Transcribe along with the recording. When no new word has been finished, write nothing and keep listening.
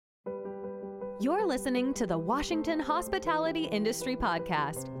You're listening to the Washington Hospitality Industry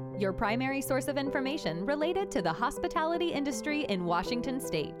Podcast, your primary source of information related to the hospitality industry in Washington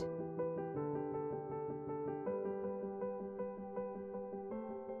State.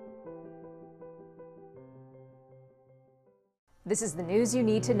 This is the news you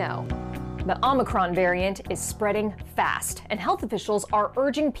need to know. The Omicron variant is spreading fast, and health officials are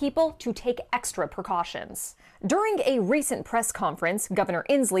urging people to take extra precautions. During a recent press conference, Governor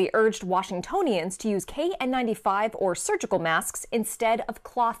Inslee urged Washingtonians to use KN95 or surgical masks instead of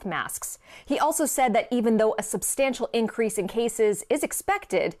cloth masks. He also said that even though a substantial increase in cases is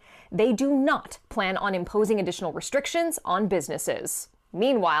expected, they do not plan on imposing additional restrictions on businesses.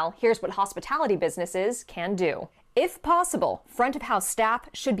 Meanwhile, here's what hospitality businesses can do. If possible, front-of-house staff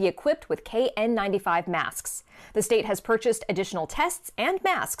should be equipped with KN95 masks. The state has purchased additional tests and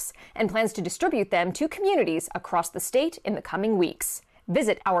masks and plans to distribute them to communities across the state in the coming weeks.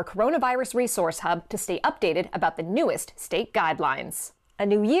 Visit our coronavirus resource hub to stay updated about the newest state guidelines. A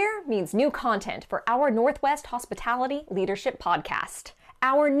new year means new content for our Northwest Hospitality Leadership Podcast.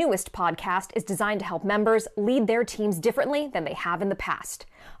 Our newest podcast is designed to help members lead their teams differently than they have in the past.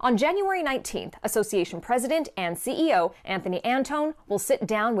 On January 19th, Association President and CEO Anthony Antone will sit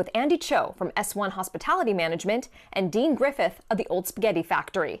down with Andy Cho from S1 Hospitality Management and Dean Griffith of the Old Spaghetti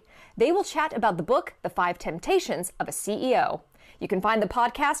Factory. They will chat about the book, The 5 Temptations of a CEO. You can find the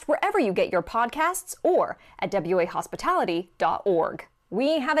podcast wherever you get your podcasts or at wahospitality.org.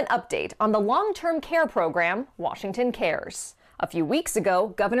 We have an update on the long-term care program, Washington Cares. A few weeks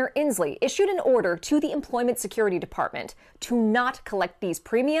ago, Governor Inslee issued an order to the Employment Security Department to not collect these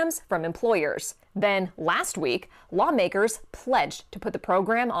premiums from employers. Then, last week, lawmakers pledged to put the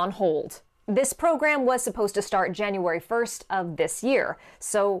program on hold. This program was supposed to start January 1st of this year,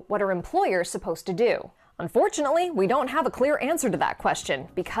 so what are employers supposed to do? Unfortunately, we don't have a clear answer to that question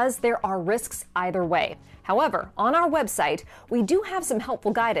because there are risks either way. However, on our website, we do have some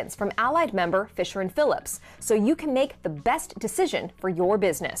helpful guidance from Allied member Fisher & Phillips, so you can make the best decision for your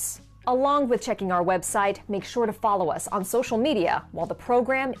business. Along with checking our website, make sure to follow us on social media while the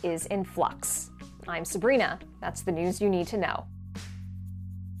program is in flux. I'm Sabrina. That's the news you need to know.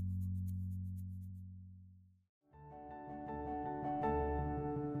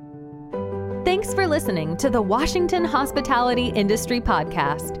 Thanks for listening to the Washington Hospitality Industry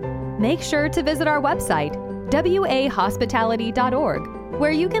Podcast. Make sure to visit our website, wahospitality.org,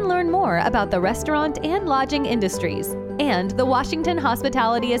 where you can learn more about the restaurant and lodging industries and the Washington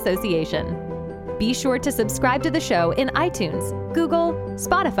Hospitality Association. Be sure to subscribe to the show in iTunes, Google,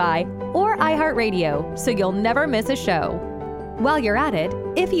 Spotify, or iHeartRadio so you'll never miss a show. While you're at it,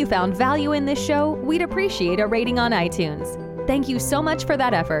 if you found value in this show, we'd appreciate a rating on iTunes. Thank you so much for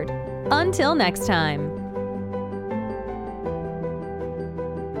that effort. Until next time.